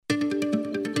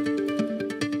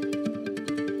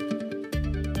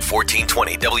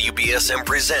1420 WBSM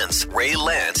presents Ray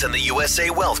Lance and the USA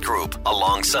Wealth Group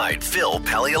alongside Phil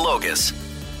Paleologus.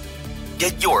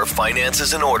 Get your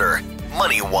finances in order.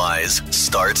 Money Wise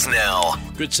starts now.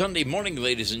 Good Sunday morning,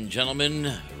 ladies and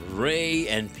gentlemen. Ray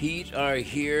and Pete are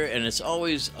here, and it's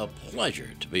always a pleasure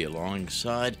to be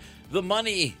alongside the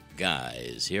Money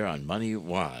Guys here on Money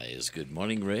Wise. Good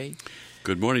morning, Ray.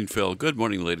 Good morning, Phil. Good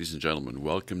morning, ladies and gentlemen.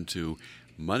 Welcome to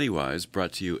Money Wise,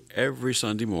 brought to you every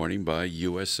Sunday morning by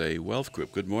USA Wealth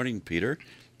Group. Good morning, Peter.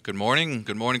 Good morning.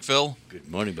 Good morning, Phil. Good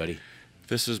morning, buddy.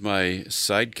 This is my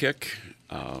sidekick,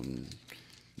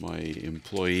 my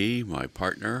employee, my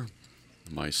partner,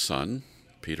 my son,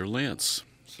 Peter Lance.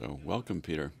 So welcome,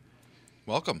 Peter.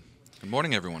 Welcome. Good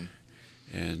morning, everyone.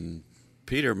 And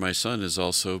Peter, my son, is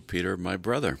also Peter, my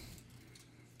brother.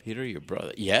 Peter, your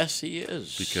brother. Yes, he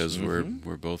is. Because we're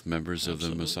both members of the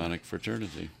Absolutely. Masonic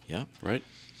fraternity. Yeah. Right?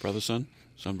 Brother, son?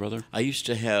 Son, brother? I used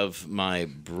to have my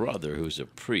brother, who's a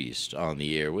priest, on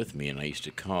the air with me, and I used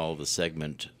to call the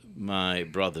segment My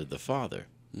Brother the Father.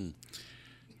 Then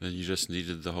you just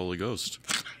needed the Holy Ghost.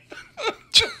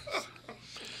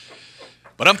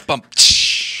 Ba-dum-bum.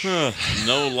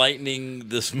 No lightning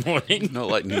this morning. No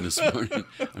lightning this morning.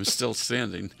 I'm still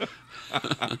standing.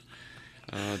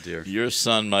 Oh, dear. Your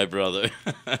son, my brother.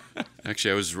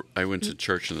 Actually, I went to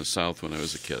church in the South when I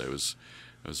was a kid. I was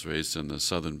raised in the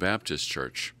Southern Baptist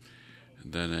Church.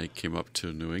 And then I came up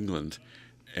to New England.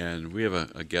 And we have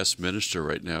a guest minister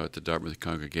right now at the Dartmouth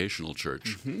Congregational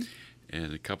Church. Mm-hmm.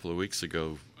 And a couple of weeks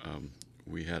ago,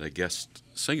 we had a guest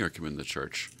singer come in the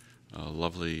church, a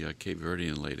lovely Cape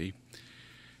Verdean lady.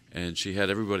 And she had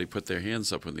everybody put their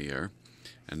hands up in the air.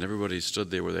 And everybody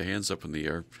stood there with their hands up in the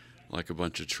air like a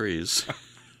bunch of trees.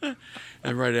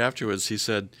 And right afterwards, he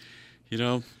said, you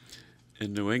know,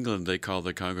 in New England, they call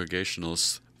the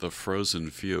Congregationalists the frozen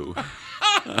few.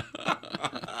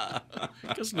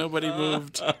 Because nobody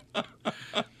moved.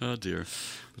 Oh, dear.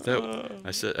 But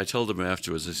I told him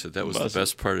afterwards, I said, that was the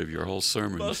best part of your whole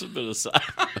sermon. Must have been a sign.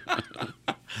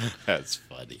 That's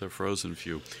funny. The frozen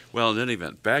few. Well, in any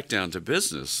event, back down to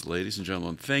business, ladies and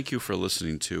gentlemen. Thank you for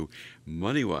listening to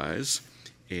Money Wise.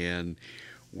 And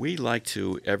we like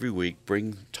to, every week,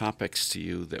 bring topics to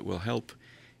you that will help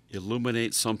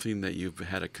illuminate something that you've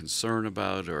had a concern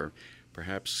about, or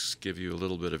perhaps give you a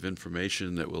little bit of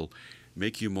information that will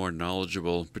make you more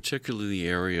knowledgeable, particularly in the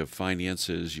area of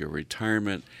finances, your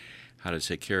retirement, how to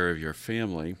take care of your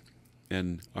family.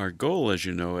 And our goal, as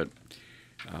you know, at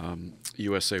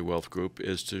USA Wealth Group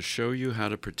is to show you how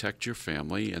to protect your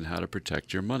family and how to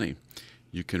protect your money.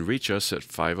 You can reach us at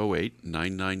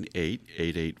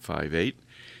 508-998-8858.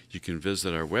 You can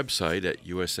visit our website at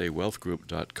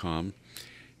usawealthgroup.com.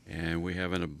 And we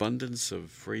have an abundance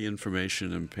of free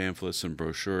information and pamphlets and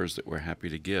brochures that we're happy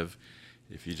to give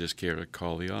if you just care to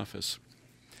call the office.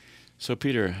 So,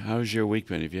 Peter, how's your week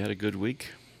been? Have you had a good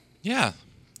week? Yeah.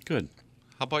 Good.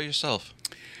 How about yourself?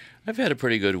 I've had a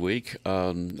pretty good week.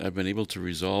 I've been able to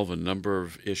resolve a number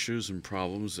of issues and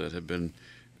problems that have been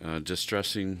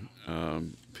distressing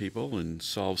people and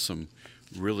solve some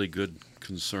really good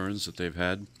concerns that they've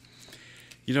had.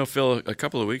 You know, Phil, a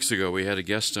couple of weeks ago we had a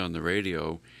guest on the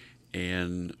radio,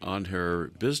 and on her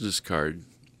business card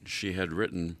she had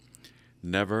written,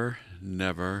 "Never,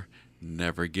 never,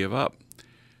 never give up."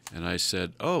 And I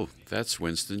said, "Oh, that's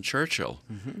Winston Churchill."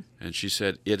 Mm-hmm. And she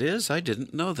said, "It is? I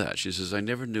didn't know that." She says, "I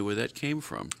never knew where that came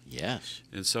from." Yes.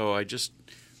 And so I just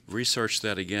researched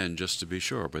that again just to be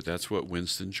sure, but that's what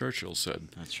Winston Churchill said.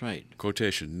 That's right.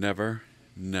 Quotation, never,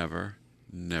 never,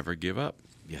 never give up.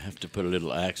 You have to put a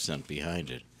little accent behind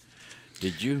it.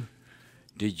 Did you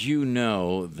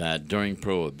know that during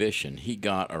Prohibition he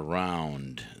got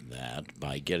around that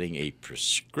by getting a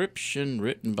prescription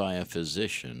written by a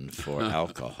physician for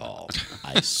alcohol?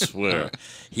 I swear.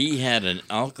 He had an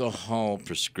alcohol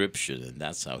prescription, and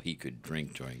that's how he could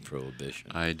drink during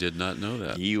Prohibition. I did not know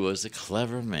that. He was a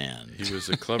clever man. He was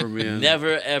a clever man.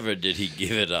 Never, ever did he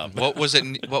give it up. What was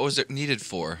it needed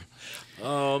for?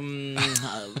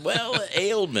 Well,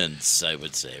 ailments, I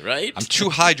would say, right? I'm too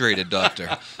hydrated,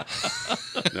 doctor.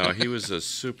 No, he was a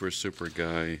super, super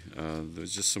guy.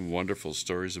 There's just some wonderful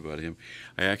stories about him.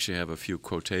 I actually have a few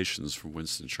quotations from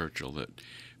Winston Churchill that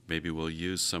maybe we'll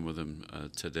use some of them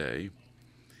today.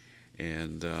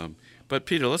 But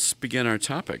Peter, let's begin our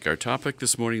topic. Our topic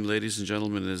this morning, ladies and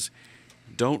gentlemen, is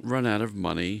don't run out of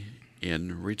money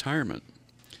in retirement.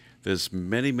 There's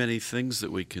many, many things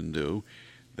that we can do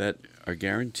that are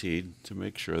guaranteed to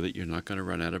make sure that you're not going to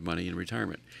run out of money in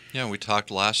retirement. Yeah, we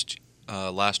talked last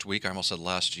week, I almost said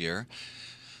last year,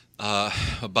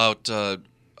 about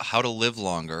how to live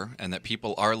longer, and that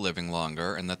people are living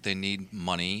longer, and that they need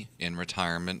money in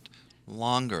retirement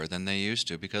longer than they used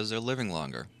to because they're living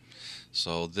longer.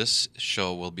 So this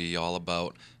show will be all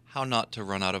about how not to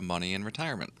run out of money in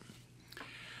retirement.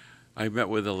 I met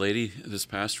with a lady this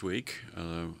past week,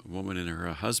 a woman and her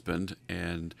husband,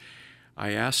 and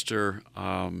I asked her,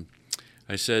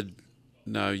 I said,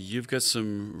 now you've got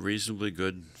some reasonably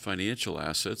good financial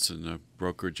assets and a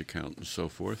brokerage account and so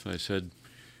forth. I said,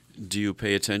 do you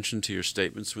pay attention to your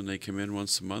statements when they come in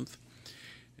once a month?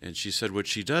 And she said what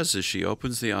she does is she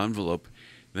opens the envelope,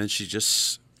 then she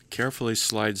just carefully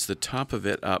slides the top of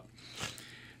it up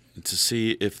to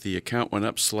see if the account went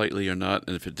up slightly or not.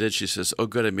 And if it did, she says, oh,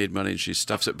 good, I made money. And she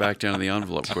stuffs it back down in the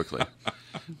envelope quickly.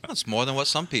 That's more than what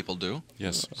some people do.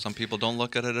 Yes. Some people don't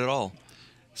look at it at all.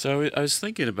 So I was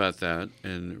thinking about that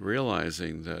and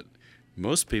realizing that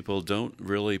most people don't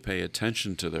really pay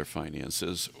attention to their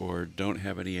finances or don't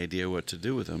have any idea what to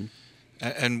do with them.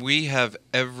 And we have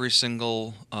every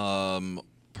single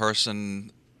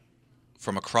person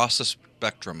from across the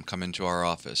spectrum come into our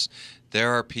office.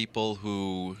 There are people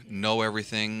who know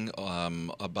everything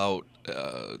about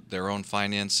their own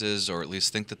finances, or at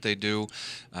least think that they do,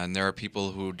 and there are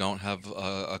people who don't have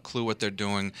a clue what they're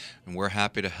doing, and we're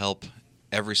happy to help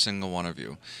every single one of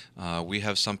you. We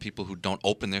have some people who don't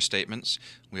open their statements.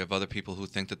 We have other people who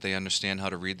think that they understand how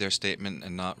to read their statement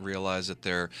and not realize that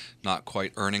they're not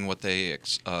quite earning what they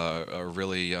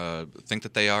really think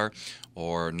that they are,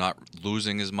 or not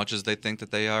losing as much as they think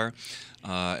that they are.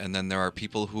 And then there are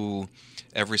people who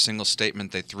every single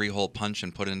statement they three-hole punch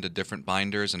and put into different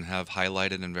binders and have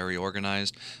highlighted and very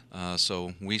organized.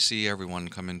 So we see everyone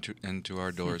come into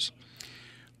our doors.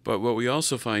 But what we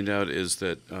also find out is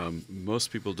that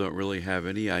most people don't really have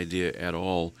any idea at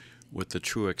all what the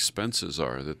true expenses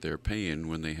are that they're paying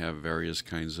when they have various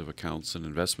kinds of accounts and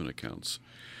investment accounts.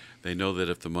 They know that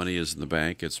if the money is in the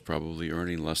bank, it's probably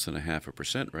earning less than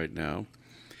 0.5% right now.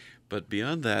 But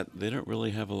beyond that, they don't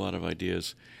really have a lot of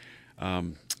ideas.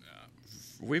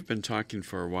 We've been talking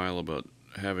for a while about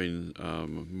having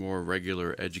more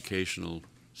regular educational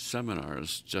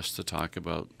seminars just to talk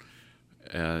about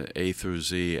A through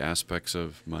Z aspects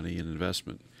of money and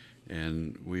investment.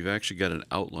 And we've actually got an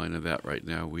outline of that right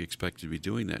now. We expect to be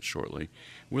doing that shortly.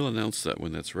 We'll announce that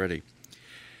when that's ready.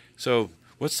 So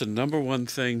what's the number one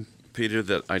thing, Peter,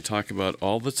 that I talk about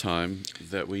all the time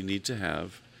that we need to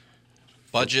have?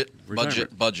 Budget. And you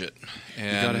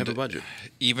got to have a budget.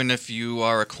 Even if you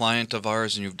are a client of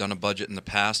ours and you've done a budget in the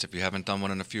past, if you haven't done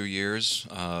one in a few years,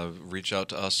 reach out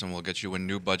to us and we'll get you a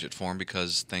new budget form,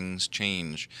 because things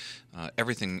change.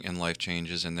 Everything in life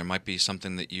changes, and there might be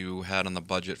something that you had on the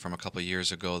budget from a couple of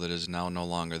years ago that is now no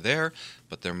longer there,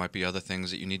 but there might be other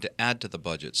things that you need to add to the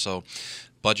budget. So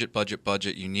budget.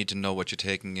 You need to know what you're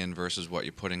taking in versus what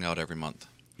you're putting out every month.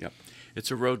 Yep.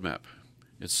 It's a roadmap.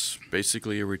 It's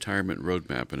basically a retirement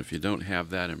roadmap, and if you don't have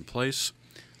that in place,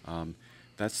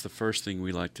 that's the first thing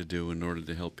we like to do in order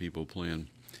to help people plan.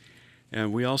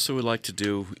 And we also would like to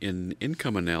do an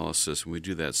income analysis when we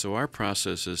do that. So our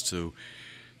process is to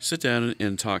sit down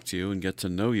and talk to you and get to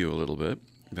know you a little bit.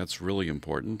 That's really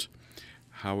important.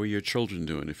 How are your children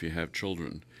doing if you have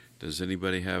children? Does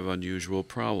anybody have unusual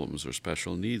problems or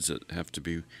special needs that have to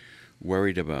be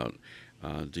worried about?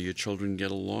 Do your children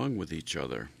get along with each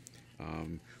other?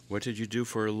 What did you do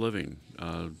for a living?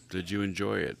 Did you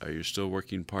enjoy it? Are you still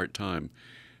working part-time?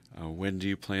 When do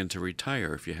you plan to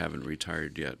retire if you haven't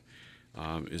retired yet?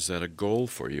 Is that a goal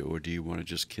for you, or do you want to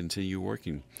just continue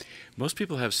working? Most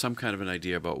people have some kind of an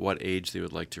idea about what age they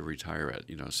would like to retire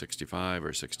at, 65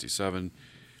 or 67.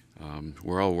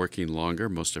 We're all working longer.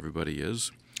 Most everybody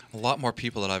is. A lot more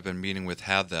people that I've been meeting with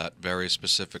have that very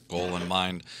specific goal in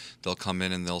mind. They'll come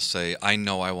in and they'll say, I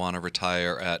know I want to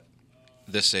retire at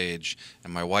this age,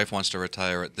 and my wife wants to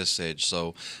retire at this age.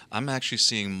 So I'm actually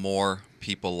seeing more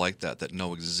people like that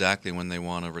know exactly when they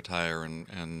want to retire,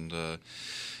 and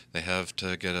they have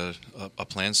to get a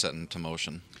plan set into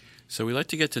motion. So we like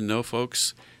to get to know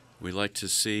folks. We like to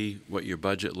see what your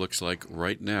budget looks like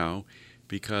right now,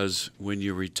 because when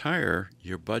you retire,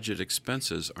 your budget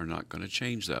expenses are not going to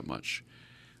change that much.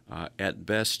 At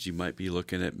best, you might be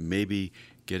looking at maybe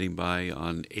getting by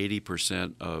on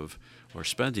 80% of, or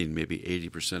spending maybe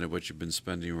 80% of what you've been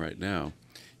spending right now.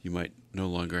 You might no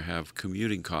longer have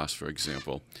commuting costs, for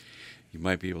example. You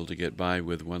might be able to get by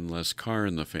with one less car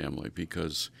in the family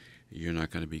because you're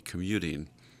not going to be commuting.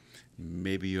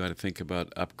 maybe you ought to think about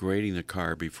upgrading the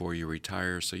car before you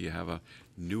retire so you have a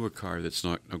newer car that's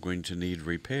not going to need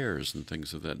repairs and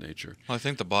things of that nature. Well, I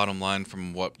think the bottom line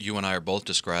from what you and I are both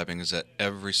describing is that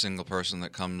every single person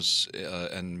that comes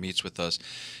and meets with us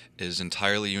is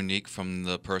entirely unique from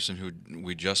the person who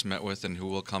we just met with and who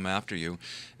will come after you.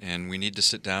 And we need to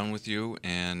sit down with you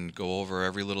and go over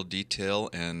every little detail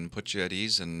and put you at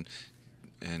ease and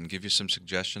give you some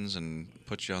suggestions and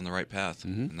put you on the right path.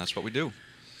 And that's what we do.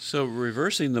 So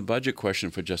reversing the budget question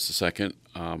for just a second,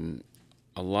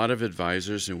 a lot of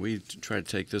advisors, and we try to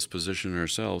take this position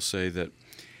ourselves, say that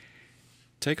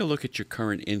take a look at your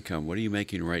current income. What are you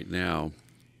making right now?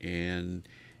 And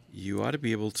you ought to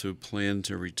be able to plan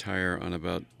to retire on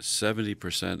about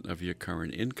 70% of your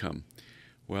current income.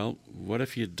 Well, what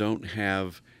if you don't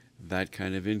have that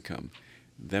kind of income?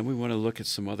 Then we want to look at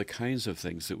some other kinds of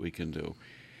things that we can do.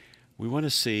 We want to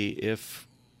see if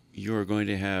you're going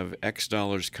to have X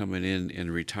dollars coming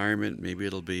in retirement. Maybe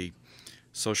it'll be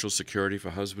Social Security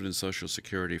for husband and Social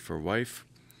Security for wife,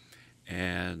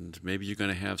 and maybe you're going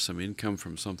to have some income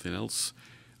from something else.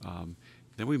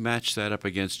 Then we match that up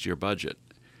against your budget.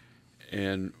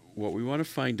 And what we want to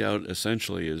find out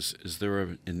essentially is there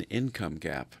an income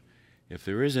gap? If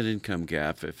there is an income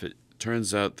gap, if it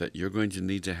turns out that you're going to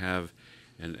need to have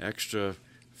an extra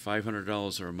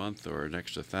 $500 a month or an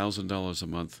extra $1,000 a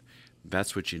month,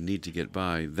 that's what you need to get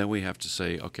by. Then we have to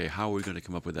say, okay, how are we going to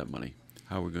come up with that money?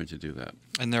 How are we going to do that?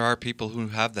 And there are people who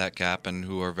have that gap and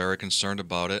who are very concerned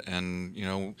about it. And,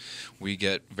 we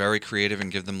get very creative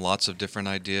and give them lots of different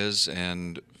ideas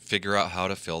and figure out how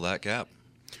to fill that gap.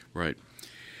 Right.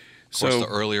 Of course, the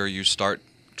earlier you start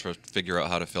to figure out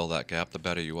how to fill that gap, the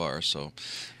better you are. So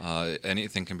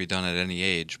anything can be done at any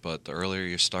age, but the earlier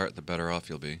you start, the better off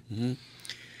you'll be. Mm-hmm.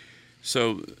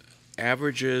 So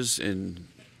averages and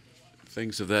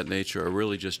things of that nature are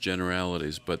really just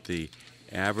generalities, but the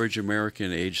average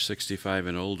American age 65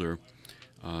 and older,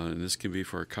 and this can be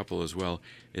for a couple as well,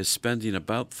 is spending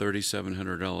about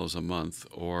 $3,700 a month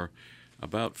or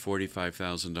about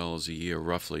 $45,000 a year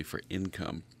roughly for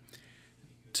income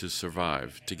to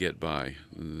survive, to get by.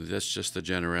 That's just the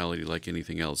generality like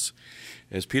anything else.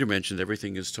 As Peter mentioned,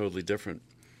 everything is totally different.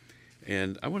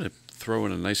 And I want to throw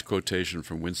in a nice quotation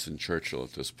from Winston Churchill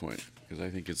at this point, because I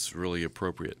think it's really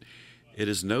appropriate. It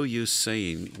is no use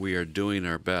saying we are doing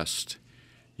our best.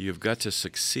 You've got to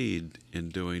succeed in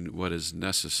doing what is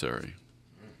necessary.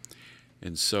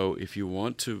 And so if you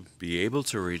want to be able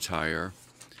to retire,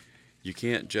 you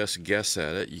can't just guess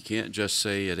at it. You can't just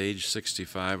say at age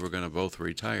 65 we're going to both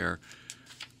retire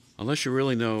unless you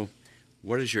really know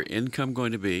what is your income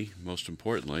going to be, most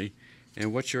importantly,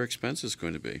 and what your expense is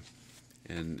going to be.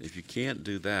 And if you can't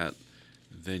do that,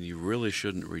 then you really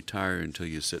shouldn't retire until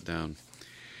you sit down.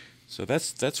 So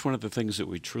that's one of the things that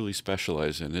we truly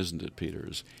specialize in, isn't it, Peter,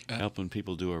 is helping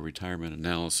people do a retirement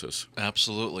analysis.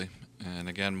 Absolutely. And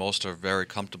again, most are very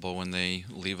comfortable when they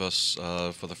leave us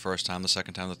for the first time, the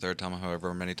second time, the third time,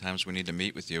 however many times we need to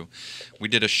meet with you. We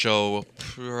did a show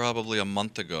probably a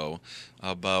month ago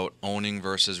about owning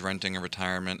versus renting in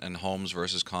retirement and homes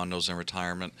versus condos in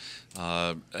retirement.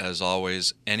 As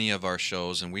always, any of our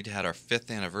shows, and we had our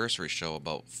 5th anniversary show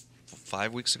about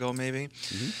 5 weeks ago maybe.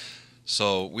 Mm-hmm.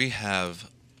 So we have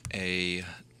a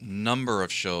number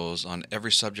of shows on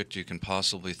every subject you can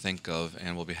possibly think of,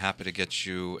 and we'll be happy to get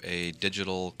you a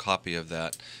digital copy of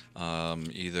that,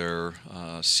 either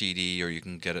CD or you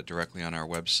can get it directly on our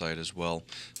website as well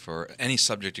for any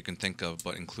subject you can think of,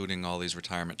 but including all these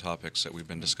retirement topics that we've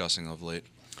been discussing of late.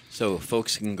 So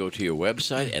folks can go to your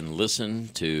website and listen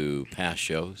to past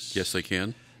shows? Yes, they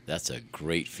can. That's a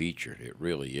great feature. It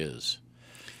really is.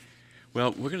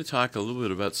 Well, we're going to talk a little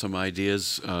bit about some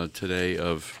ideas today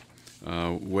of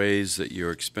ways that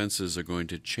your expenses are going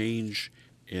to change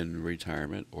in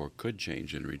retirement or could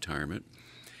change in retirement.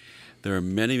 There are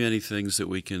many, many things that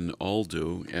we can all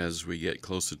do as we get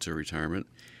closer to retirement.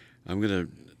 I'm going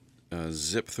to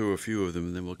zip through a few of them,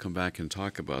 and then we'll come back and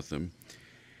talk about them.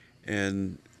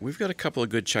 And we've got a couple of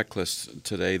good checklists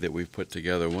today that we've put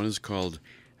together. One is called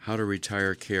How to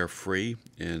Retire Carefree,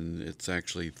 and it's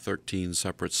actually 13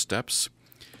 separate steps.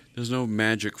 There's no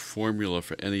magic formula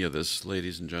for any of this,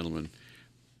 ladies and gentlemen,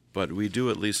 but we do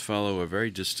at least follow a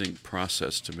very distinct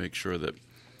process to make sure that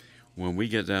when we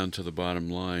get down to the bottom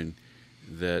line,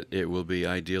 that it will be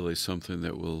ideally something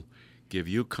that will give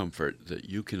you comfort that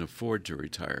you can afford to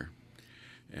retire.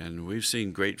 And we've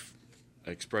seen great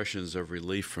expressions of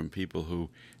relief from people who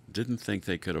didn't think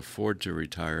they could afford to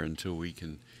retire until we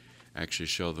can actually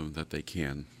show them that they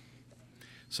can.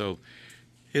 So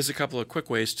here's a couple of quick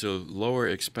ways to lower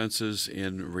expenses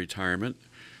in retirement.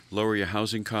 lower your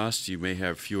housing costs. You may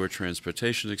have fewer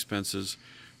transportation expenses.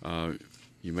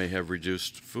 You may have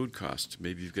reduced food costs.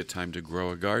 Maybe you've got time to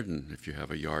grow a garden if you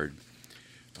have a yard.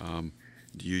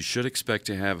 You should expect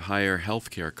to have higher health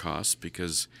care costs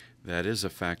because that is a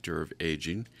factor of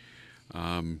aging.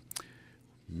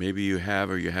 Maybe you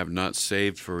have or you have not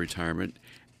saved for retirement.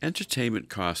 Entertainment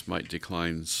costs might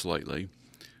decline slightly,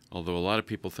 although a lot of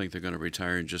people think they're going to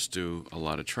retire and just do a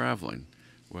lot of traveling.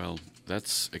 Well,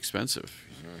 that's expensive.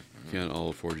 You can't all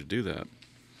afford to do that.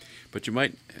 But you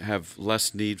might have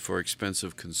less need for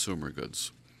expensive consumer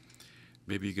goods.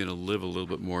 Maybe you're going to live a little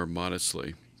bit more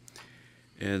modestly.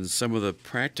 And some of the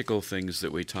practical things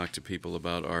that we talk to people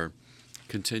about are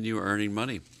continue earning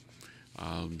money.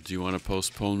 Do you want to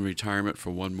postpone retirement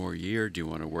for one more year? Do you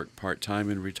want to work part-time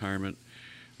in retirement?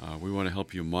 We want to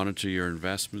help you monitor your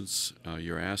investments,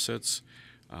 your assets.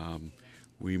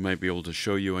 We might be able to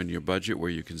show you on your budget where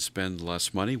you can spend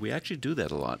less money. We actually do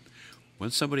that a lot. When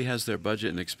somebody has their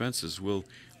budget and expenses, we'll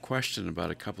question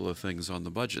about a couple of things on the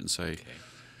budget and say,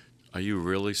 are you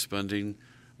really spending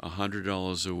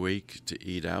 $100 a week to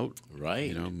eat out? Right.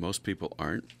 You know, most people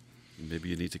aren't. Maybe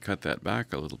you need to cut that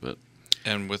back a little bit.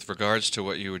 And with regards to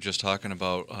what you were just talking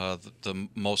about, the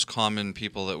most common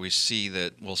people that we see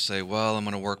that will say, well, I'm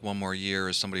going to work one more year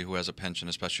is somebody who has a pension,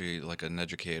 especially like an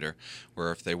educator,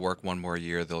 where if they work one more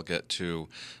year, they'll get to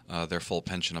their full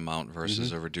pension amount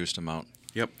versus a reduced amount.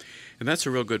 Yep. And that's a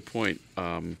real good point.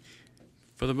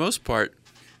 For the most part,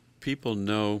 people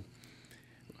know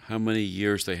how many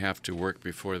years they have to work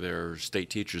before their state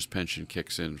teacher's pension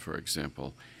kicks in, for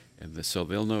example. And so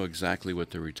they'll know exactly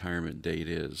what their retirement date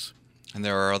is. And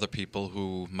there are other people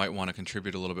who might want to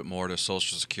contribute a little bit more to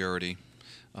Social Security.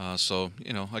 So,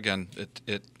 you know, again,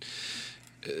 it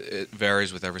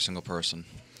varies with every single person.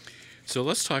 So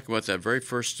let's talk about that very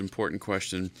first important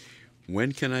question.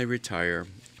 When can I retire?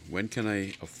 When can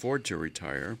I afford to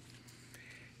retire?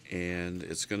 And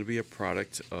it's going to be a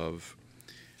product of,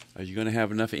 are you going to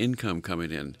have enough income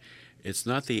coming in? It's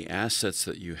not the assets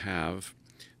that you have.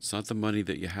 It's not the money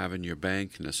that you have in your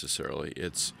bank necessarily.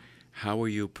 It's how are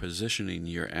you positioning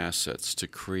your assets to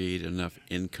create enough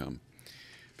income?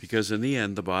 Because in the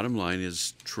end, the bottom line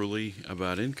is truly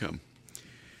about income.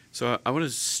 So I want to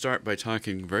start by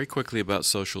talking very quickly about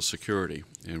Social Security.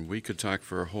 And we could talk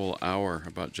for a whole hour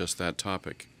about just that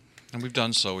topic. And we've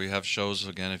done so. We have shows,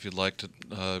 again, if you'd like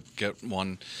to get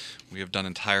one. We have done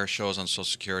entire shows on Social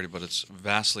Security, but it's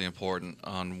vastly important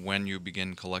on when you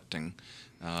begin collecting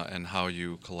and how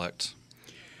you collect.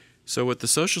 So what the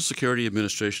Social Security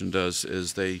Administration does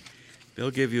is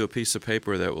they'll give you a piece of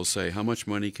paper that will say how much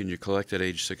money can you collect at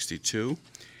age 62,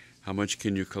 how much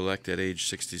can you collect at age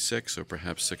 66 or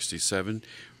perhaps 67,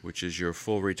 which is your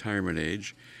full retirement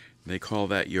age. They call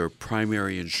that your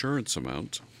primary insurance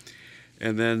amount.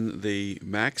 And then the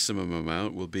maximum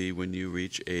amount will be when you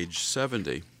reach age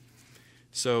 70.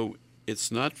 So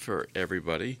it's not for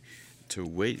everybody to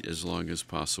wait as long as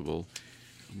possible,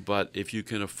 but if you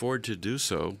can afford to do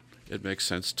so, it makes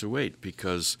sense to wait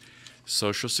because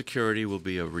Social Security will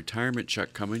be a retirement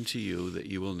check coming to you that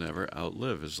you will never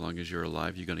outlive. As long as you're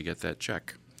alive, you're going to get that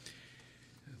check.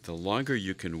 The longer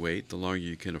you can wait, the longer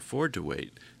you can afford to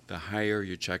wait, the higher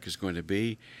your check is going to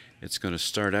be. It's going to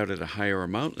start out at a higher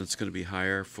amount, and it's going to be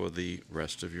higher for the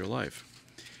rest of your life.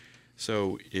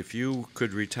 So if you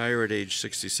could retire at age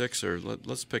 66, or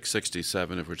let's pick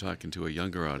 67 if we're talking to a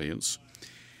younger audience,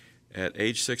 at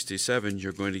age 67,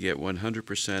 you're going to get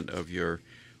 100% of your,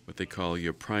 what they call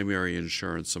your primary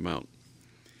insurance amount.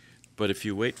 But if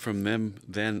you wait from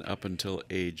then up until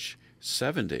age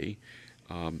 70,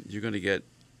 you're going to get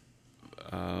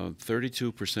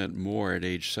 32% more at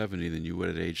age 70 than you would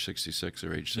at age 66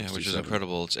 or age 67. Yeah, which is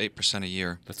incredible. It's 8% a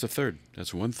year. That's a third.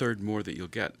 That's 1/3 more that you'll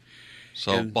get.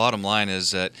 So bottom line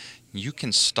is that you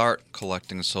can start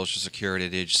collecting Social Security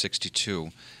at age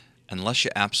 62. Unless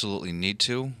you absolutely need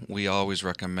to, we always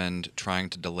recommend trying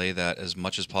to delay that as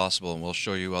much as possible, and we'll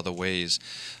show you other ways,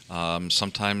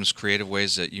 sometimes creative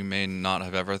ways that you may not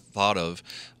have ever thought of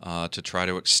to try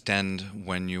to extend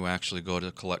when you actually go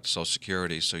to collect Social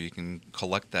Security so you can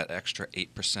collect that extra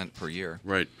 8% per year.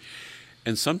 Right.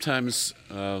 And sometimes,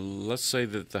 let's say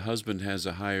that the husband has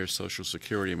a higher Social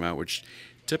Security amount, which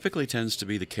typically tends to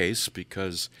be the case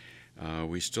because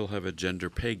we still have a gender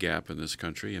pay gap in this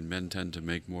country, and men tend to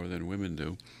make more than women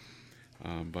do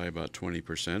by about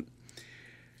 20%.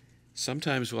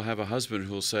 Sometimes we'll have a husband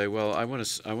who'll say, well, I want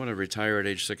to retire at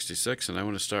age 66, and I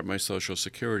want to start my Social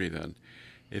Security then.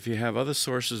 If you have other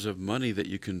sources of money that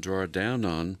you can draw down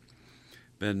on,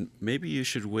 then maybe you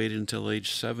should wait until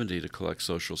age 70 to collect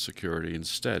Social Security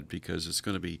instead, because it's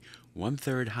going to be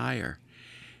 1/3 higher.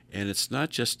 And it's not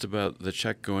just about the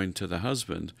check going to the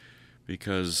husband,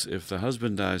 because if the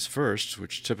husband dies first,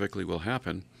 which typically will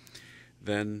happen,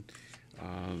 then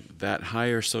that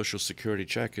higher Social Security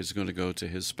check is going to go to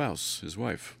his spouse, his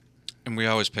wife. And we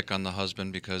always pick on the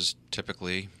husband because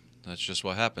typically that's just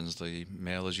what happens. The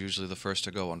male is usually the first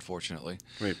to go, unfortunately.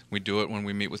 Right. We do it when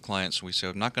we meet with clients. We say,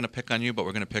 I'm not going to pick on you, but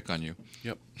we're going to pick on you.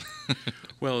 Yep.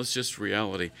 Well, it's just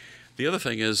reality. The other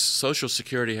thing is Social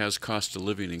Security has cost of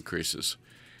living increases.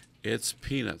 It's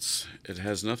peanuts. It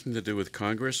has nothing to do with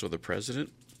Congress or the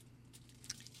president.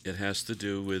 It has to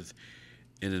do with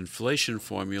an inflation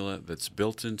formula that's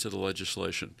built into the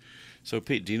legislation. So,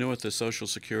 Pete, do you know what the Social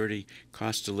Security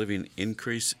cost of living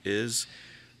increase is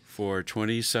for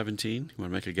 2017? You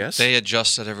want to make a guess? They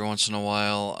adjust it every once in a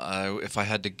while. If I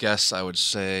had to guess, I would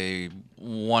say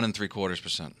 1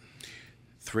 3/4%.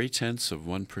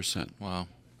 0.3%. Wow.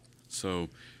 So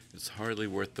it's hardly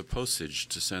worth the postage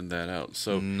to send that out.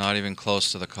 So Not even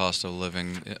close to the cost of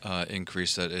living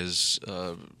increase that is,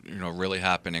 really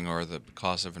happening, or the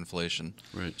cost of inflation.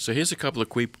 right. So here's a couple of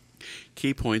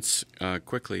key points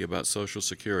quickly about Social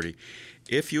Security.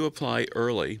 If you apply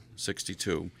early,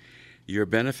 62, your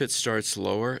benefit starts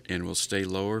lower and will stay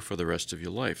lower for the rest of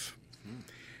your life.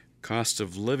 Cost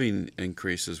of living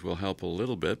increases will help a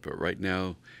little bit, but right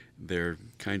now they're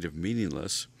kind of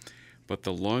meaningless. But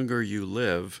the longer you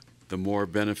live, the more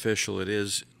beneficial it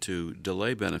is to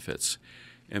delay benefits.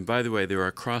 And by the way, there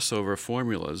are crossover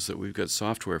formulas that we've got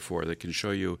software for that can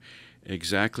show you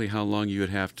exactly how long you would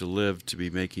have to live to be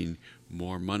making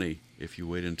more money if you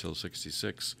wait until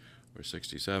 66 or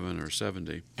 67 or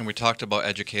 70. And we talked about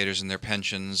educators and their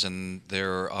pensions, and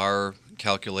there are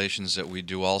calculations that we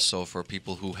do also for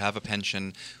people who have a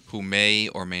pension who may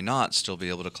or may not still be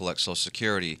able to collect Social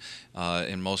Security.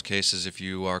 In most cases, if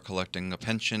you are collecting a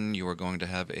pension, you are going to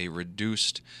have a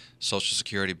reduced Social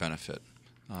Security benefit.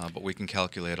 But we can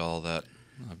calculate all that.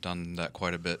 I've done that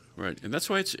quite a bit. Right, and that's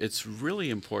why it's really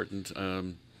important.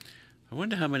 I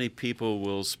wonder how many people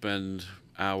will spend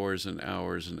hours and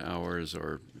hours and hours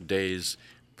or days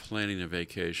planning a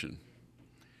vacation.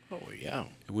 Oh, yeah.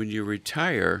 When you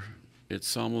retire,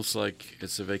 it's almost like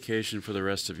it's a vacation for the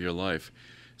rest of your life.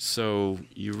 So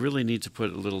you really need to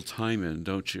put a little time in,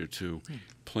 don't you, to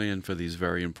plan for these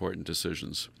very important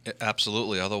decisions.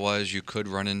 Absolutely. Otherwise, you could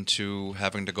run into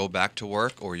having to go back to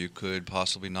work, or you could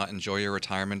possibly not enjoy your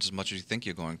retirement as much as you think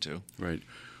you're going to. Right.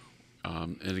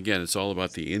 And again, it's all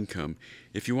about the income.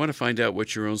 If you want to find out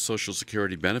what your own Social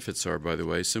Security benefits are, by the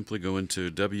way, simply go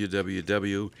into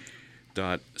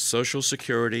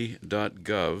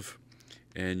www.socialsecurity.gov,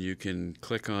 and you can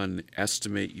click on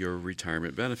Estimate Your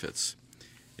Retirement Benefits.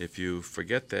 If you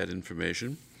forget that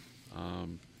information,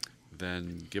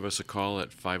 then give us a call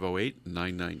at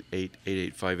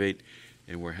 508-998-8858,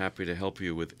 and we're happy to help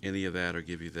you with any of that or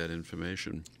give you that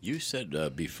information. You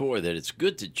said before that it's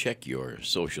good to check your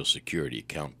Social Security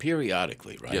account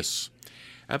periodically, right? Yes,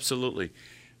 absolutely,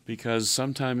 because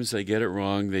sometimes they get it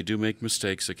wrong. They do make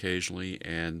mistakes occasionally,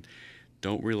 and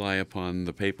don't rely upon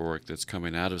the paperwork that's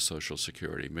coming out of Social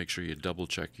Security. Make sure you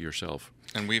double-check yourself.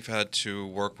 And we've had to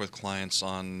work with clients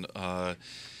on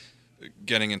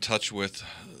getting in touch with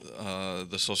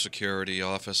the Social Security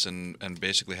office and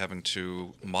basically having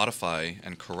to modify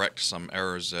and correct some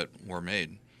errors that were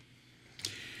made.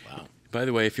 Wow. By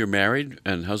the way, if you're married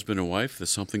and husband and wife,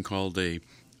 there's something called a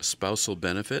spousal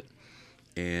benefit.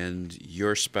 And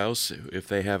your spouse, if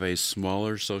they have a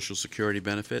smaller Social Security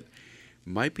benefit,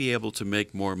 might be able to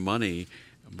make more money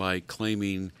by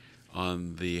claiming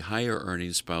on the higher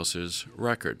earning spouse's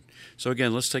record. So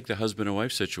again, let's take the husband and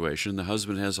wife situation. The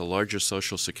husband has a larger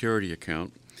Social Security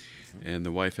account, and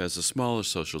the wife has a smaller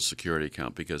Social Security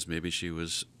account because maybe she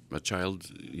was a child,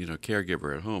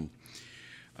 caregiver at home.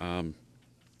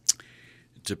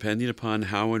 Depending upon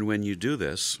how and when you do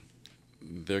this,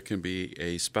 there can be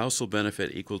a spousal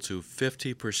benefit equal to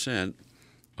 50%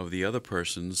 of the other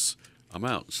person's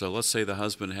amount. So let's say the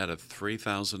husband had a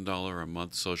 $3,000 a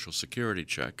month Social Security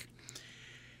check.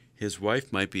 His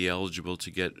wife might be eligible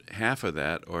to get half of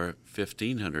that, or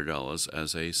 $1,500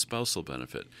 as a spousal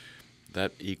benefit.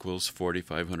 That equals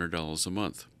 $4,500 a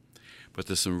month. But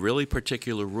there's some really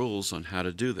particular rules on how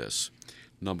to do this.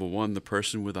 Number one, the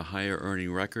person with a higher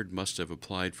earning record must have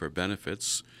applied for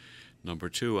benefits. Number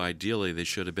two, ideally they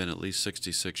should have been at least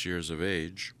 66 years of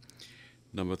age.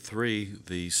 Number three,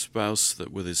 the spouse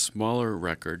that with a smaller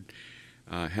record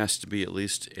has to be at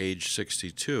least age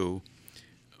 62.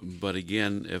 But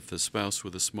again, if the spouse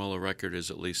with a smaller record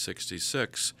is at least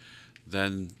 66,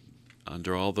 then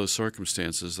under all those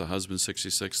circumstances, the husband's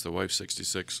 66, the wife's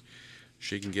 66,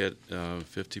 she can get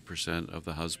 50% of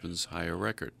the husband's higher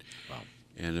record. Wow.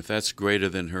 And if that's greater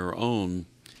than her own,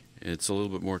 it's a little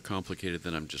bit more complicated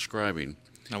than I'm describing.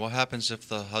 Now, what happens if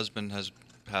the husband has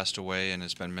passed away and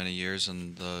it's been many years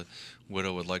and the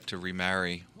widow would like to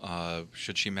remarry?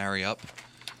 Should she marry up?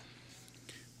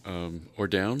 Or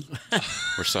down?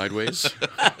 Or sideways?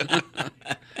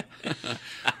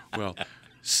 Well,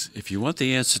 if you want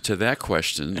the answer to that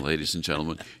question, ladies and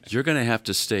gentlemen, you're going to have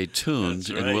to stay tuned,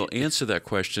 That's right. and we'll answer that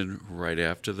question right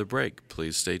after the break.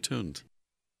 Please stay tuned.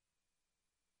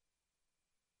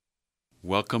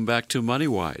 Welcome back to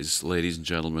MoneyWise, ladies and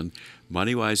gentlemen.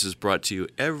 MoneyWise is brought to you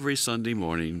every Sunday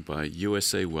morning by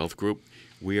USA Wealth Group.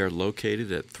 We are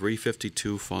located at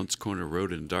 352 Fonts Corner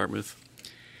Road in Dartmouth.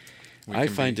 I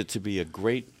find it to be a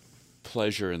great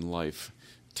pleasure in life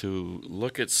to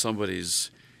look at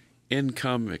somebody's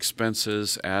income,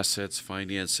 expenses, assets,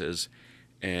 finances,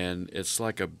 and it's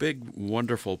like a big,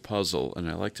 wonderful puzzle, and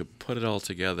I like to put it all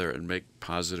together and make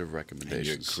positive recommendations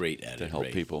And you're great at to it, help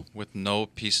Ray. people. With no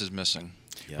pieces missing.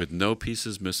 Yep. With no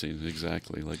pieces missing,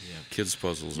 exactly, like kids'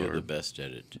 puzzles You're are. the best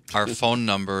at it. Our phone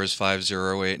number is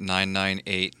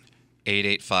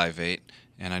 508-998-8858.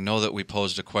 And I know that we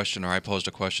posed a question, or I posed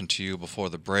a question to you before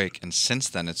the break, and since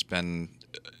then it's been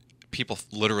people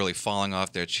literally falling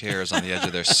off their chairs on the edge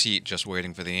of their seat just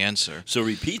waiting for the answer. So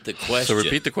repeat the question. So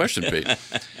repeat the question, Pete.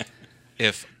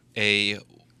 If a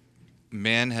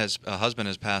husband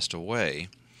has passed away,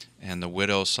 and the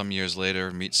widow some years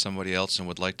later meets somebody else and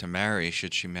would like to marry,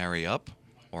 should she marry up,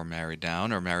 or marry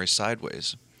down, or marry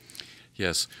sideways?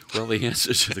 Yes. Well, the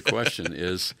answer to the question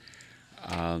is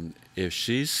if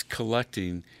she's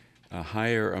collecting a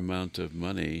higher amount of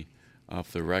money off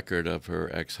the record of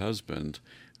her ex-husband,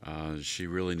 she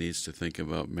really needs to think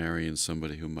about marrying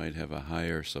somebody who might have a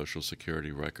higher Social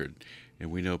Security record.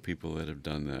 And we know people that have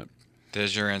done that.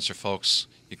 There's your answer, folks.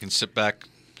 You can sit back,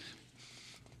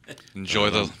 enjoy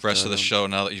the rest of the show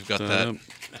now that you've got that.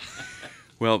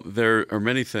 Well, there are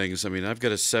many things. I mean, I've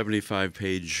got a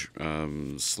 75-page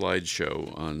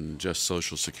slideshow on just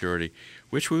Social Security,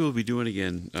 which we will be doing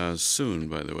again soon,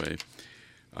 by the way.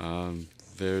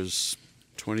 There's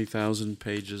 20,000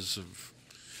 pages of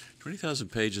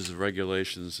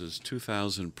regulations. There's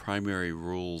 2,000 primary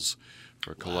rules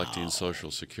for collecting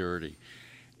Social Security.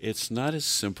 It's not as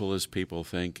simple as people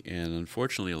think, and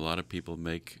unfortunately, a lot of people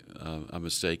make a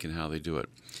mistake in how they do it.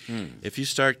 If you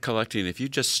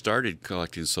just started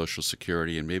collecting Social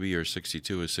Security, and maybe you're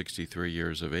 62 or 63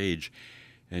 years of age,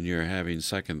 and you're having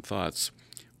second thoughts,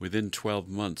 within 12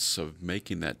 months of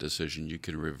making that decision, you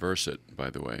can reverse it,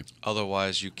 by the way.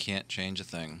 Otherwise, you can't change a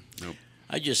thing. Nope.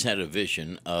 I just had a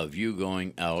vision of you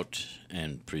going out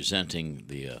and presenting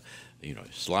the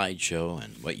slideshow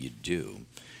and what you do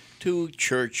to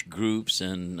church groups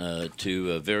and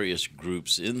to various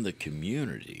groups in the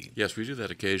community. Yes, we do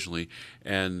that occasionally.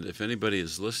 And if anybody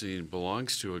is listening,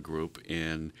 belongs to a group,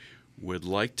 and would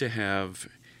like to have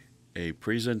a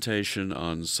presentation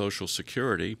on Social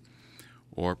Security,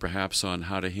 or perhaps on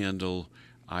how to handle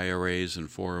IRAs and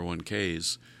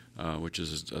 401ks, which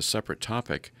is a separate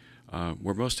topic,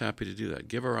 we're most happy to do that.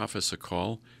 Give our office a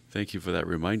call. Thank you for that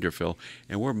reminder, Phil.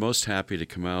 And we're most happy to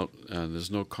come out. There's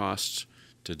no cost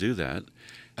to do that.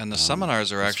 And the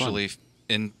seminars are it's fun. actually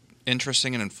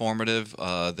interesting and informative.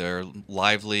 They're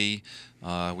lively.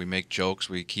 We make jokes.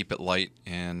 We keep it light.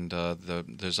 And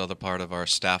there's other part of our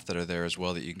staff that are there as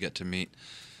well that you can get to meet.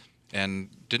 And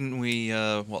didn't we,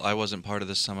 I wasn't part of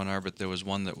this seminar, but there was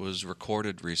one that was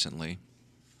recorded recently.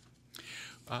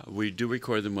 We do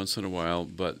record them once in a while,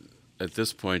 but at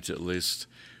this point, at least,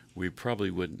 we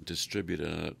probably wouldn't distribute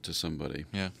it to somebody.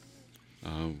 Yeah.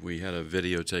 We had a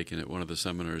video taken at one of the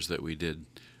seminars that we did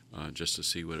just to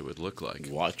see what it would look like.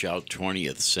 Watch out,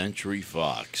 20th Century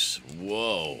Fox.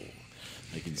 Whoa.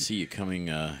 I can see you coming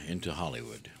into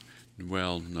Hollywood.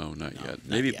 Well, no, not yet.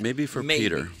 Not yet. Maybe for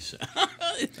Peter.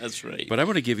 That's right. But I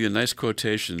want to give you a nice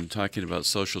quotation talking about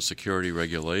Social Security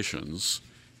regulations,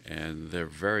 and they're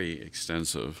very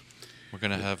extensive. We're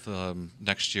going to have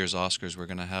next year's Oscars. We're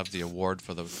going to have the award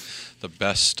for the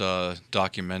best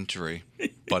documentary,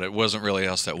 but it wasn't really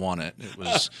us that won it. It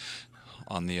was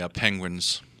on the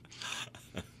Penguins.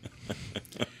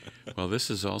 Well, this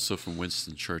is also from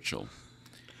Winston Churchill.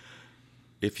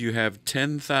 If you have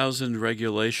 10,000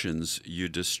 regulations, you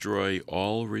destroy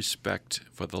all respect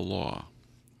for the law.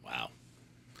 Wow.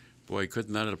 Boy,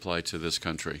 couldn't that apply to this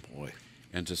country? Boy.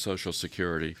 And to Social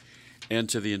Security and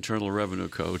to the Internal Revenue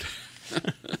Code.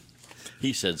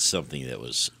 He said something that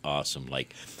was awesome.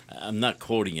 Like, I'm not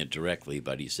quoting it directly,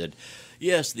 but he said,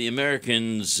 yes, the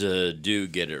Americans do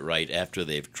get it right after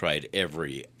they've tried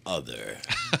every other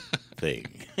thing.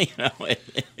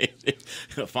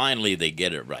 Finally they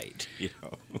get it right.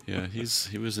 Yeah,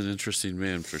 he was an interesting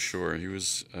man for sure. He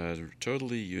was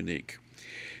totally unique.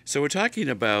 So we're talking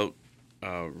about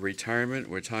retirement.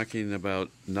 We're talking about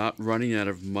not running out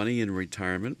of money in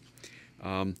retirement.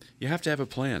 You have to have a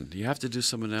plan. You have to do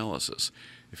some analysis.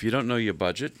 If you don't know your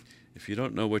budget, if you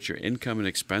don't know what your income and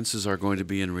expenses are going to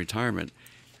be in retirement,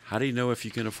 how do you know if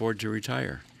you can afford to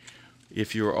retire?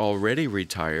 If you're already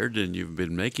retired and you've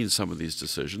been making some of these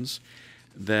decisions,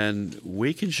 then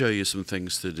we can show you some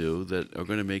things to do that are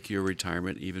going to make your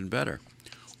retirement even better.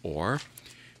 Or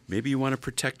maybe you want to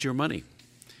protect your money.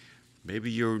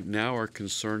 Maybe you now are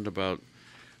concerned about,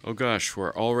 oh gosh,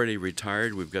 we're already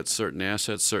retired, we've got certain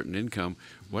assets, certain income.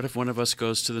 What if one of us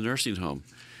goes to the nursing home?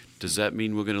 Does that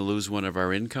mean we're going to lose one of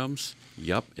our incomes?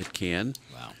 Yup, it can.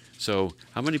 Wow. So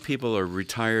how many people are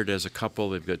retired as a couple?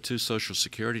 They've got 2 Social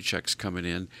Security checks coming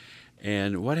in.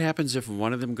 And what happens if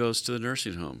one of them goes to the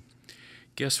nursing home?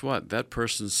 Guess what? That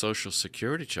person's Social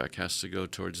Security check has to go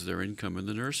towards their income in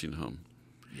the nursing home.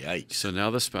 Yikes. So now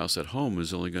the spouse at home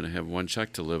is only going to have 1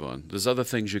 check to live on. There's other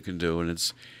things you can do, and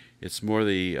it's more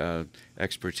the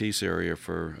expertise area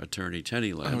for Attorney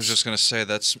Tenny Lance. I was just going to say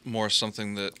that's more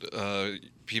something that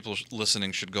people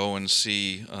listening should go and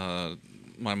see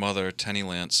my mother, Tenny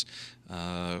Lance,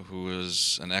 who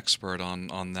is an expert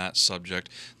on that subject.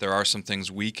 There are some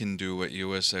things we can do at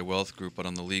USA Wealth Group, but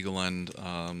on the legal end,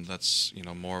 that's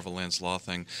more of a Lance Law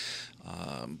thing.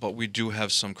 But we do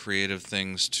have some creative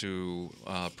things to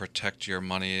protect your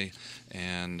money,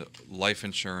 and life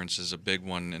insurance is a big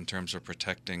one in terms of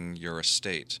protecting your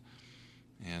estate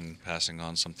and passing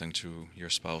on something to your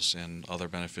spouse and other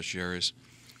beneficiaries.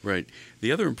 Right.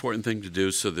 The other important thing to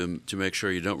do to make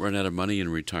sure you don't run out of money in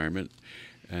retirement,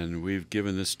 and we've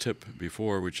given this tip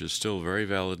before, which is still very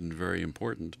valid and very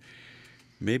important.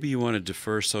 Maybe you want to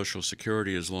defer Social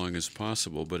Security as long as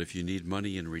possible, but if you need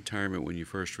money in retirement when you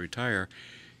first retire,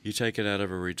 you take it out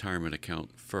of a retirement account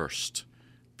first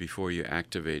before you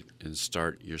activate and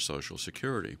start your Social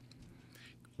Security.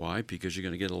 Why? Because you're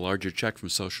going to get a larger check from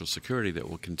Social Security that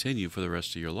will continue for the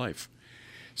rest of your life.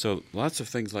 So lots of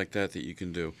things like that you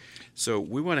can do. So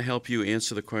we want to help you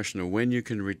answer the question of when you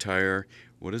can retire,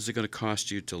 what is it going to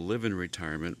cost you to live in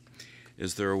retirement,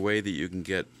 is there a way that you can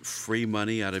get free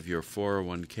money out of your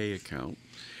 401k account?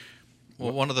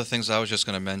 Well, one of the things I was just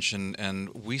going to mention, and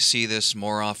we see this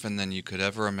more often than you could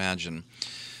ever imagine,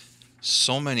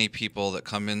 so many people that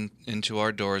come into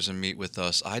our doors and meet with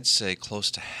us, I'd say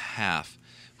close to half,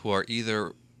 who are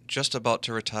either just about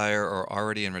to retire or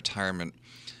already in retirement,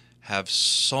 have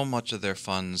so much of their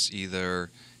funds either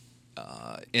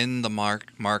in the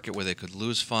market where they could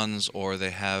lose funds, or they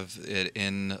have it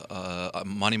in a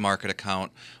money market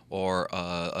account or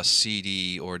a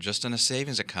CD or just in a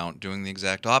savings account, doing the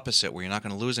exact opposite, where you're not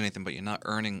going to lose anything but you're not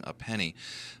earning a penny.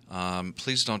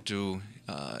 Please don't do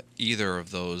either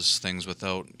of those things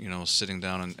without sitting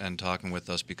down and talking with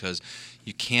us, because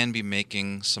you can be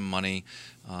making some money.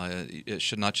 It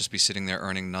should not just be sitting there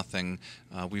earning nothing.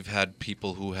 We've had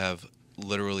people who have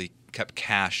literally kept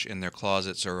cash in their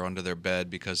closets or under their bed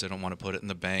because they don't want to put it in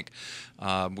the bank.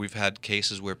 We've had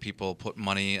cases where people put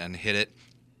money and hid it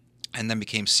and then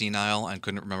became senile and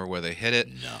couldn't remember where they hid it.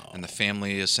 No. And the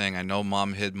family is saying, I know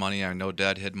mom hid money, I know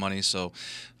dad hid money, so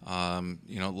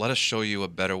let us show you a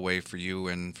better way for you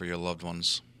and for your loved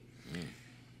ones.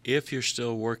 If you're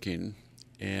still working,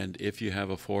 and if you have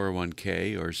a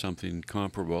 401k or something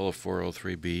comparable, a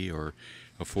 403b or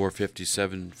a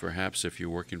 457 perhaps if you're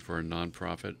working for a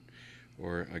nonprofit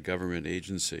or a government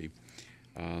agency,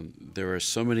 there are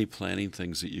so many planning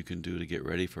things that you can do to get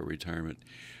ready for retirement.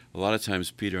 A lot of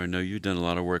times, Peter, I know you've done a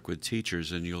lot of work with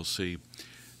teachers, and you'll see,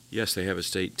 yes, they have a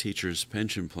state teacher's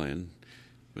pension plan.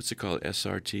 What's it called?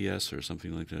 SRTS or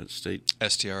something like that? State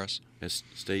STRS.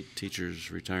 State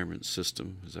Teachers Retirement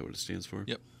System. Is that what it stands for?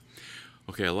 Yep.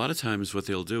 Okay, a lot of times what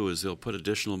they'll do is they'll put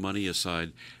additional money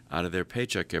aside out of their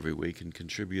paycheck every week and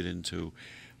contribute into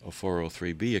a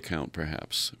 403b account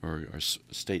perhaps, or a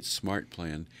state smart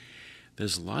plan.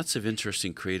 There's lots of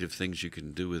interesting creative things you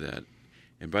can do with that.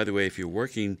 And by the way, if you're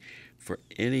working for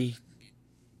any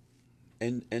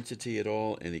entity at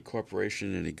all, any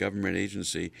corporation, any government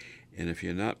agency, and if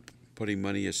you're not putting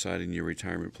money aside in your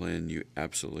retirement plan, you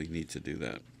absolutely need to do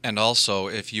that. And also,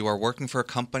 if you are working for a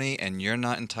company and you're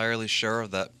not entirely sure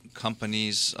of that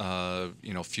company's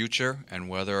future and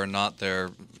whether or not they're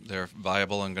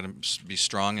viable and going to be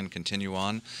strong and continue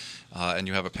on, and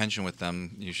you have a pension with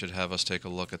them, you should have us take a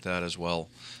look at that as well.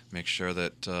 Make sure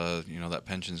that that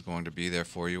pension is going to be there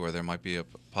for you, or there might be a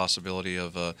possibility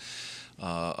of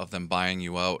them buying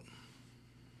you out.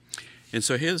 And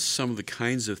so here's some of the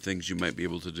kinds of things you might be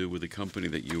able to do with the company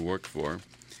that you work for.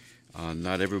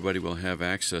 Not everybody will have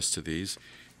access to these.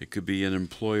 It could be an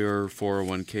employer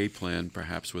 401k plan,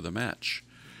 perhaps with a match.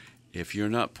 If you're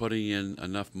not putting in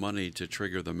enough money to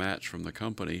trigger the match from the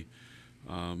company,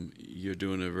 you're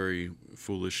doing a very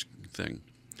foolish thing.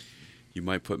 You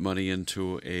might put money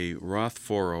into a Roth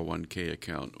 401k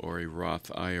account or a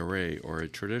Roth IRA or a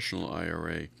traditional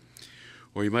IRA,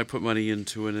 or you might put money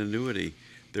into an annuity.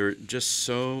 There are just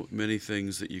so many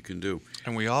things that you can do.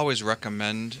 And we always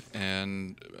recommend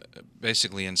and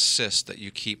basically insist that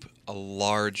you keep a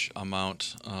large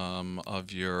amount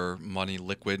of your money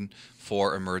liquid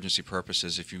for emergency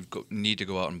purposes. If you need to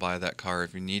go out and buy that car,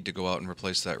 if you need to go out and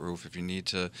replace that roof, if you need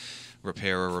to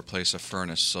repair or replace a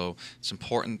furnace. So it's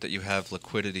important that you have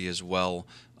liquidity as well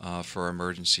for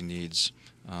emergency needs,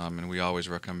 and we always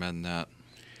recommend that.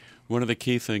 One of the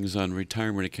key things on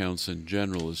retirement accounts in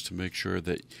general is to make sure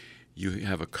that you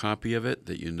have a copy of it,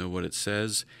 that you know what it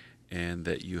says, and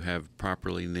that you have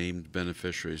properly named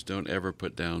beneficiaries. Don't ever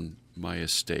put down my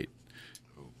estate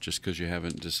just because you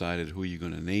haven't decided who you're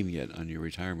going to name yet on your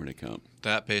retirement account.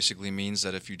 That basically means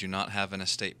that if you do not have an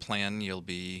estate plan, you'll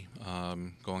be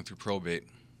going through probate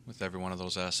with every one of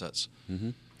those assets.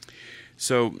 Mm-hmm.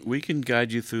 So we can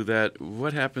guide you through that.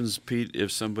 What happens, Pete, if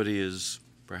somebody is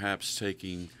perhaps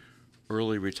taking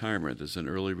early retirement? There's an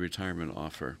early retirement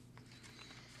offer,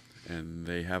 and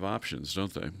they have options,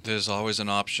 don't they? There's always an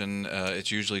option.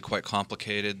 It's usually quite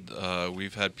complicated.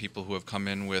 We've had people who have come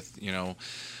in with,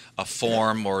 a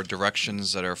form or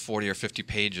directions that are 40 or 50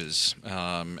 pages,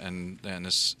 and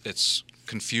it's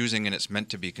confusing, and it's meant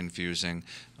to be confusing.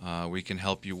 We can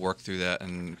help you work through that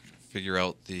and figure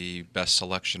out the best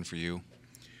selection for you.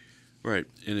 Right,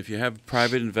 and if you have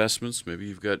private investments, maybe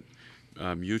you've got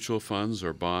mutual funds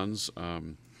or bonds.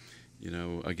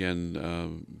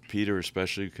 Peter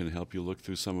especially can help you look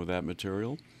through some of that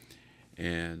material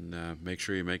and make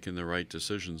sure you're making the right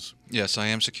decisions. Yes, I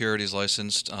am securities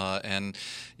licensed, and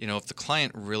if the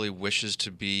client really wishes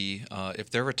to be, if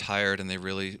they're retired and they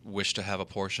really wish to have a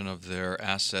portion of their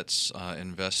assets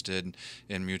invested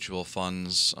in mutual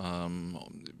funds,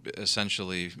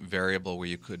 essentially variable, where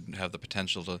you could have the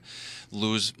potential to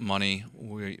lose money,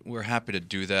 we're happy to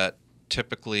do that.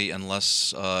 Typically,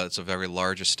 unless it's a very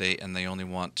large estate and they only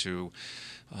want to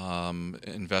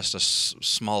invest a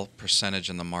small percentage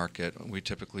in the market, we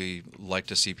typically like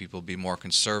to see people be more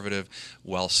conservative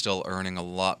while still earning a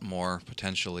lot more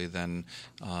potentially than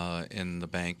in the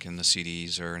bank, in the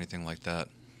CDs, or anything like that.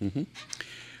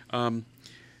 Mm-hmm.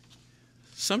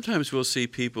 Sometimes we'll see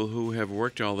people who have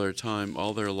worked all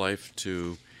their life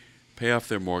to pay off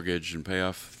their mortgage and pay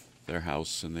off their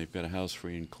house, and they've got a house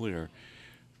free and clear,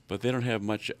 but they don't have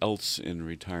much else in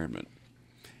retirement.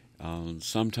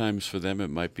 Sometimes for them it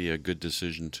might be a good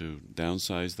decision to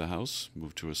downsize the house,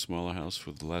 move to a smaller house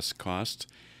with less cost,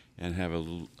 and have a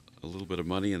little bit of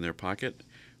money in their pocket.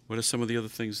 What are some of the other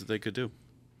things that they could do?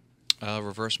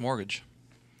 Reverse mortgage.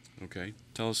 Okay.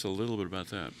 Tell us a little bit about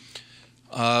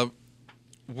that.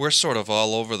 We're sort of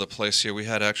all over the place here. We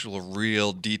had actual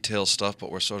real detailed stuff,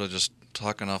 but we're sort of just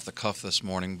talking off the cuff this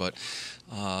morning. But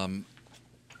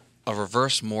a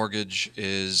reverse mortgage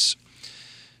is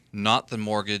not the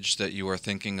mortgage that you are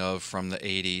thinking of from the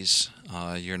 80s.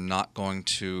 You're not going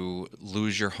to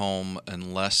lose your home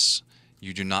unless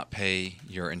you do not pay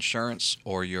your insurance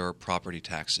or your property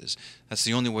taxes. That's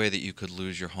the only way that you could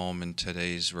lose your home in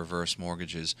today's reverse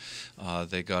mortgages.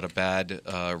 They got a bad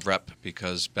rep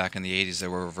because back in the 80s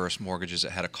there were reverse mortgages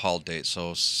that had a call date.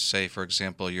 So say, for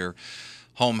example, your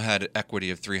home had equity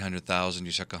of $300,000,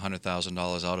 you took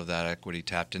 $100,000 out of that equity,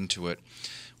 tapped into it.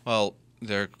 Well,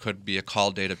 there could be a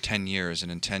call date of 10 years,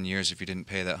 and in 10 years, if you didn't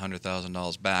pay that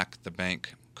 $100,000 back, the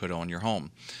bank could own your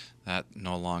home. That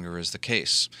no longer is the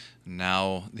case.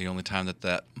 Now, the only time that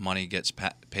that money gets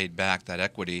paid back, that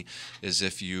equity, is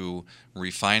if you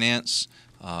refinance,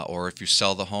 or if you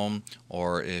sell the home,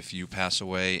 or if you pass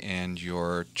away and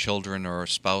your children or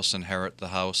spouse inherit the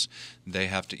house. They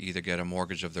have to either get a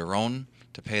mortgage of their own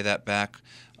to pay that back,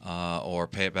 or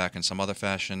pay it back in some other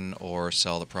fashion, or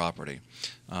sell the property.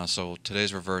 So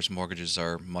today's reverse mortgages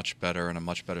are much better and a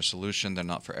much better solution. They're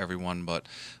not for everyone, but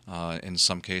in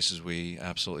some cases we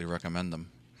absolutely recommend them.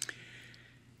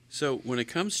 So when it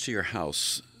comes to your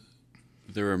house,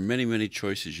 there are many, many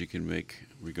choices you can make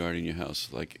regarding your house.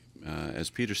 Like, as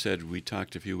Peter said, we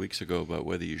talked a few weeks ago about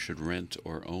whether you should rent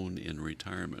or own in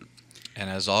retirement. And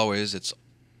as always, it's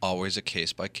always a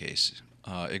case-by-case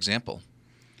example.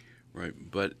 Right,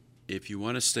 but if you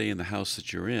want to stay in the house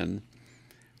that you're in,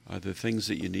 are there things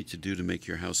that you need to do to make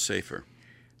your house safer?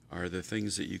 Are there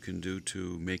things that you can do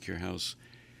to make your house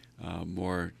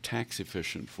more tax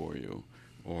efficient for you,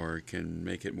 or can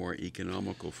make it more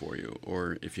economical for you?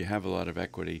 Or if you have a lot of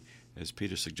equity, as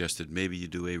Peter suggested, maybe you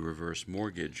do a reverse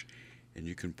mortgage, and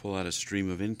you can pull out a stream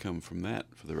of income from that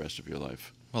for the rest of your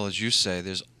life. Well, as you say,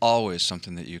 there's always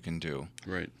something that you can do.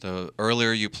 Right. The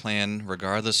earlier you plan,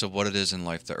 regardless of what it is in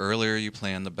life, the earlier you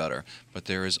plan, the better. But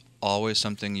there is always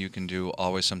something you can do,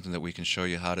 always something that we can show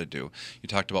you how to do. You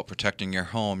talked about protecting your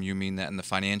home. You mean that in the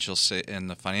financial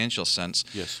sense?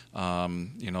 Yes.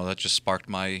 That just sparked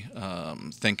my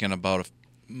thinking about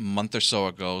a month or so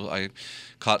ago. I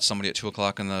caught somebody at 2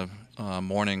 o'clock in the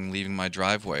morning leaving my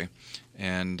driveway,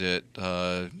 and it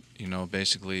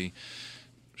basically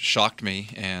shocked me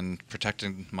and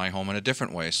protected my home in a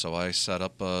different way. So I set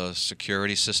up a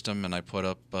security system, and I put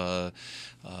up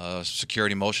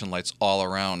security motion lights all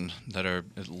around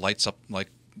it lights up like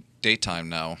daytime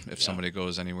now if somebody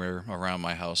goes anywhere around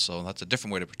my house. So that's a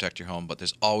different way to protect your home, but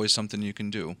there's always something you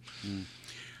can do.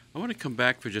 I want to come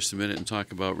back for just a minute and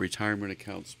talk about retirement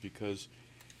accounts, because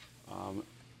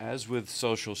as with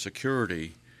Social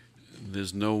Security,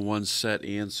 there's no one set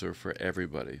answer for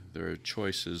everybody. There are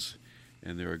choices,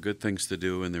 and there are good things to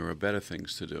do, and there are better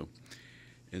things to do.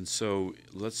 And so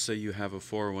let's say you have a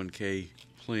 401k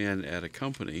plan at a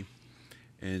company,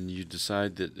 and you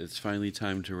decide that it's finally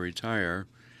time to retire.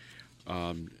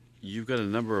 You've got a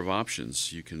number of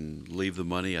options. You can leave the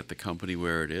money at the company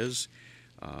where it is,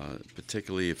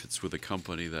 particularly if it's with a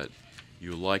company that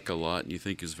you like a lot and you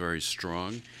think is very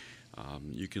strong.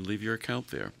 You can leave your account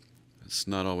there. It's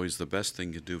not always the best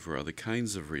thing to do for other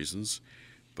kinds of reasons,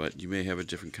 but you may have a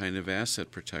different kind of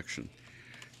asset protection.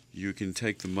 You can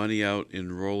take the money out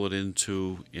and roll it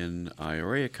into an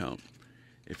IRA account.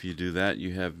 If you do that,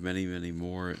 you have many, many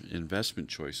more investment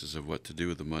choices of what to do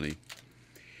with the money.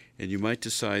 And you might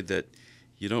decide that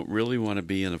you don't really want to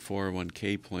be in a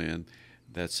 401k plan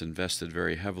that's invested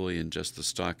very heavily in just the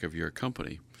stock of your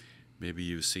company. Maybe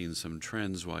you've seen some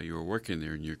trends while you were working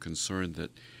there, and you're concerned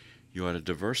that you ought to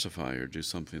diversify or do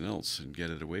something else and get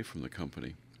it away from the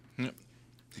company. Yep.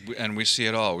 And we see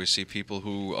it all. We see people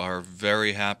who are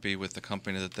very happy with the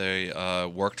company that they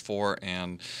worked for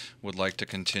and would like to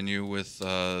continue with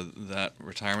that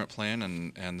retirement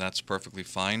plan, and that's perfectly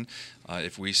fine.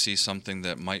 If we see something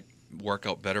that might work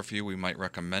out better for you, we might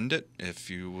recommend it. If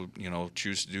you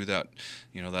choose to do that,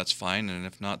 that's fine, and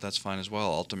if not, that's fine as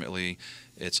well. Ultimately,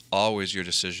 it's always your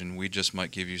decision. We just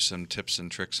might give you some tips and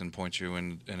tricks and point you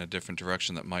in a different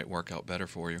direction that might work out better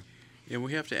for you. And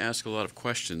we have to ask a lot of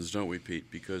questions, don't we, Pete?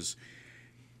 Because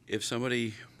if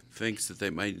somebody thinks that they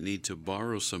might need to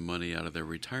borrow some money out of their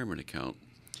retirement account,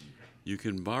 you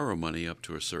can borrow money up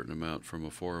to a certain amount from a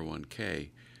 401k,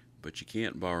 but you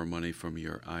can't borrow money from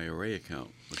your IRA account,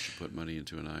 which you put money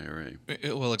into an IRA.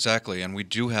 Well, exactly, and we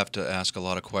do have to ask a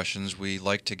lot of questions. We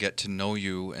like to get to know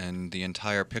you and the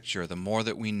entire picture. The more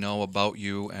that we know about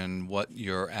you and what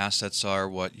your assets are,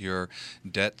 what your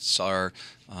debts are,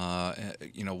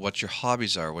 what your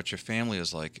hobbies are, what your family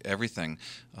is like, everything,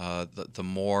 the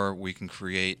more we can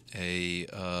create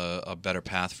a better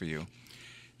path for you.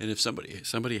 And if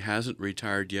somebody hasn't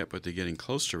retired yet, but they're getting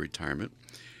close to retirement,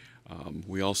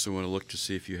 we also want to look to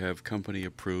see if you have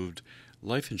company-approved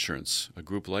life insurance, a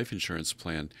group life insurance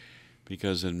plan,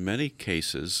 because in many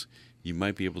cases, you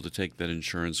might be able to take that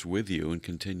insurance with you and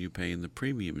continue paying the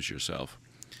premiums yourself.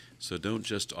 So don't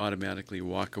just automatically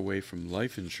walk away from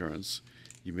life insurance.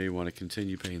 You may want to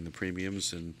continue paying the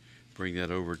premiums and bring that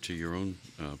over to your own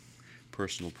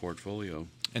personal portfolio.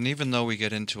 And even though we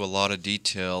get into a lot of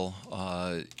detail,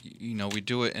 we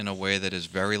do it in a way that is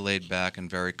very laid back and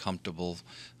very comfortable.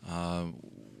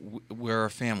 We're a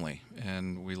family,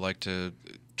 and we like to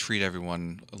treat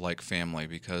everyone like family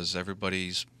because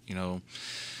everybody's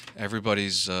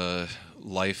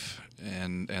life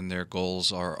and their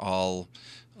goals are all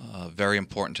very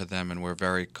important to them, and we're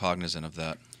very cognizant of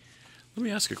that. Let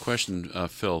me ask a question,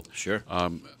 Phil. Sure.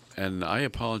 And I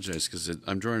apologize because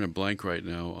I'm drawing a blank right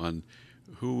now on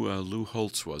who Lou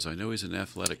Holtz was. I know he's an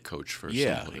athletic coach for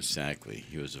Yeah, someplace. exactly.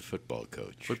 He was a football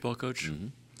coach. Football coach?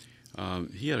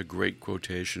 Mm-hmm. He had a great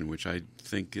quotation, which I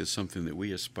think is something that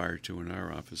we aspire to in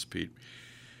our office, Pete.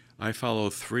 I follow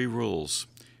 3 rules.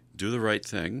 Do the right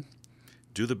thing,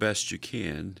 do the best you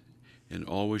can, and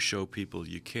always show people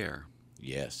you care.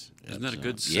 Yes. Isn't that a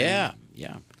good saying? Yeah,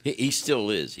 yeah. He still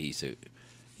is. He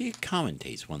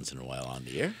commentates once in a while on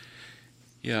the air.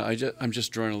 Yeah, I'm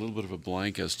just drawing a little bit of a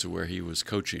blank as to where he was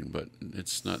coaching, but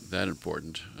it's not that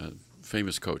important.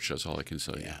 Famous coach, that's all I can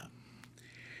tell you. Yeah.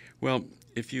 Well,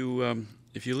 if you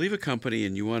leave a company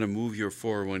and you want to move your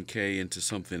 401k into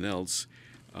something else,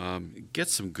 get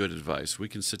some good advice. We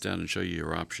can sit down and show you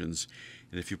your options.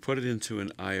 And if you put it into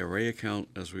an IRA account,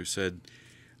 as we've said,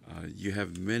 you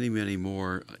have many, many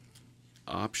more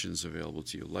options available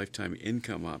to you, lifetime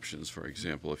income options, for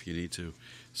example, if you need to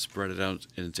spread it out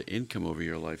into income over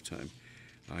your lifetime.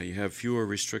 You have fewer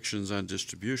restrictions on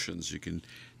distributions. You can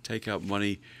take out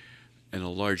money in a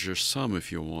larger sum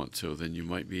if you want to than you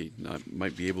might be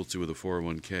able to with a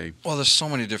 401k. Well, there's so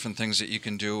many different things that you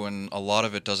can do, and a lot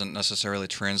of it doesn't necessarily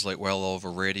translate well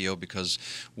over radio because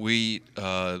we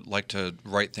like to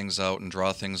write things out and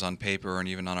draw things on paper and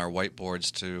even on our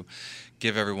whiteboards to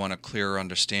give everyone a clearer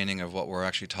understanding of what we're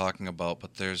actually talking about.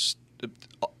 But there's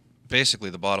basically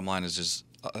the bottom line is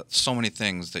so many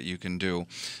things that you can do,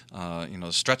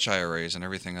 stretch IRAs and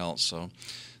everything else. So.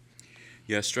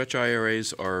 Yeah, stretch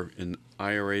IRAs are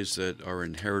IRAs that are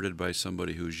inherited by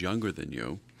somebody who's younger than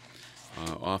you,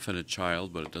 often a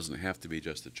child, but it doesn't have to be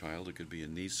just a child. It could be a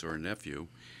niece or a nephew,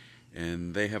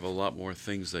 and they have a lot more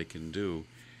things they can do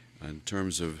in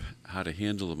terms of how to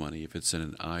handle the money if it's in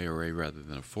an IRA rather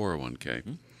than a 401k.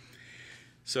 Mm-hmm.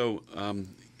 So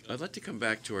I'd like to come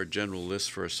back to our general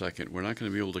list for a second. We're not going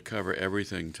to be able to cover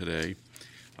everything today.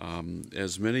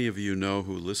 As many of you know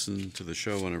who listen to the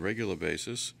show on a regular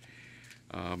basis,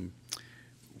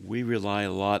 we rely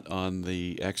a lot on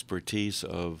the expertise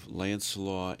of Lance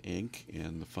Law, Inc.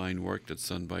 and the fine work that's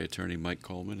done by attorney Mike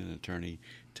Coleman and attorney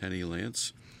Tenny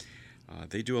Lance.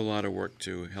 They do a lot of work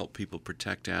to help people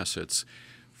protect assets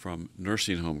from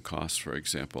nursing home costs, for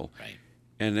example. Right.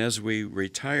 And as we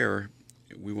retire,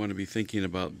 we want to be thinking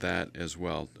about that as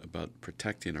well, about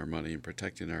protecting our money and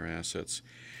protecting our assets.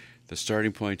 The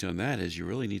starting point on that is you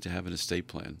really need to have an estate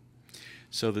plan.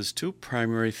 So there's two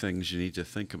primary things you need to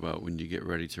think about when you get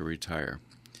ready to retire.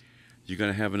 You're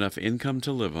going to have enough income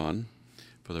to live on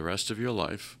for the rest of your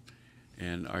life,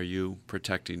 and are you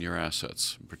protecting your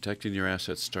assets? Protecting your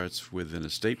assets starts with an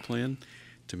estate plan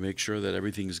to make sure that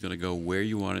everything is going to go where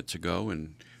you want it to go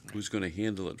and who's going to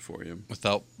handle it for you.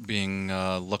 Without being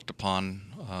looked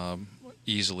upon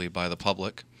easily by the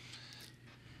public.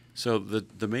 So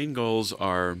the main goals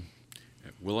are,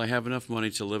 will I have enough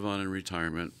money to live on in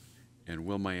retirement? And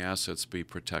will my assets be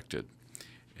protected?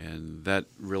 And that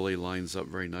really lines up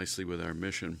very nicely with our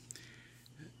mission.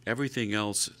 Everything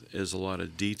else is a lot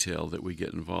of detail that we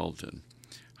get involved in.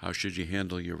 How should you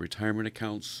handle your retirement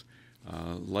accounts?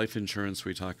 Life insurance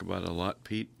we talk about a lot,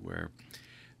 Pete, where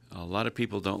a lot of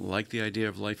people don't like the idea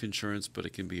of life insurance, but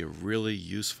it can be a really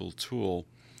useful tool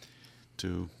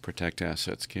to protect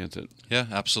assets, can't it? Yeah,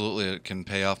 absolutely. It can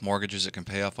pay off mortgages, it can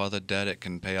pay off other debt, it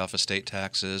can pay off estate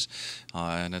taxes,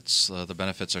 and it's the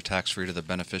benefits are tax-free to the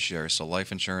beneficiary. So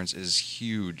life insurance is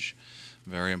huge,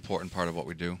 very important part of what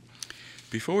we do.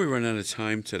 Before we run out of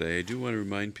time today, I do want to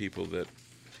remind people that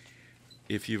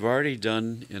if you've already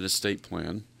done an estate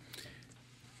plan,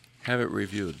 have it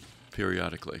reviewed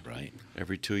periodically. Right.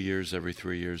 Every 2 years, every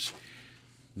 3 years.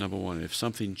 Number one, if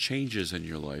something changes in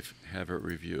your life, have it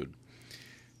reviewed.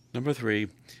 Number three,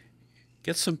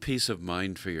 get some peace of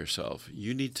mind for yourself.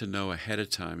 You need to know ahead of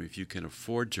time if you can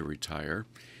afford to retire.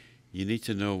 You need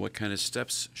to know what kind of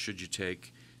steps should you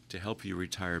take to help you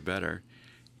retire better.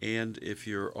 And if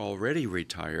you're already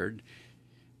retired,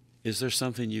 is there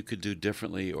something you could do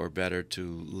differently or better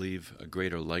to leave a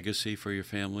greater legacy for your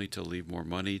family, to leave more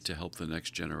money, to help the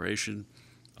next generation?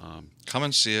 Come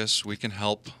and see us. We can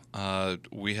help.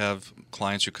 We have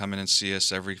clients who come in and see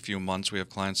us every few months. We have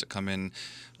clients that come in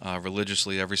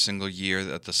religiously every single year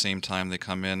at the same time they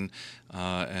come in,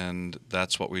 and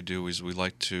that's what we do. Is we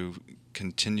like to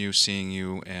continue seeing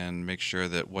you and make sure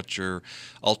that what your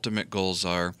ultimate goals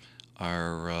are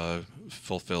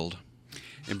fulfilled.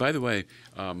 And by the way,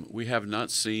 we have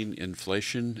not seen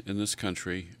inflation in this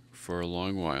country for a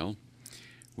long while.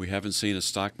 We haven't seen a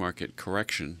stock market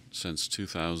correction since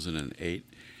 2008,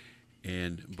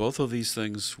 and both of these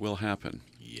things will happen.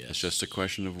 Yes. It's just a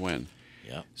question of when.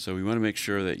 Yeah. So we want to make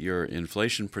sure that you're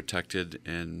inflation protected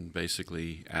and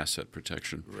basically asset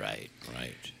protection. Right.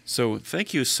 So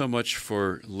thank you so much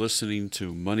for listening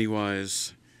to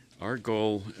MoneyWise. Our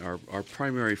goal, our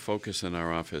primary focus in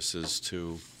our office is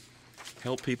to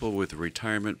help people with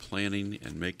retirement planning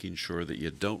and making sure that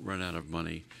you don't run out of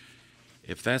money.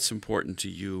 If that's important to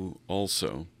you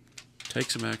also,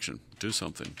 take some action. Do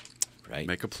something. Right.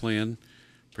 Make a plan.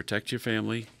 Protect your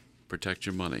family. Protect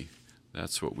your money.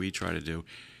 That's what we try to do.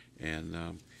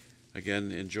 And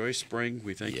again, enjoy spring.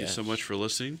 We thank you so much for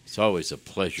listening. It's always a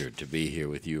pleasure to be here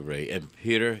with you, Ray. And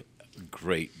Peter,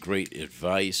 great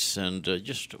advice, and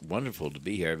just wonderful to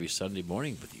be here every Sunday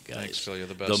morning with you guys. Thanks, Phil. You're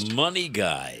the best. The Money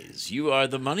Guys. You are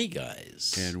the Money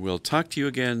Guys. And we'll talk to you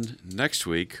again next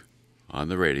week on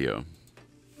the radio.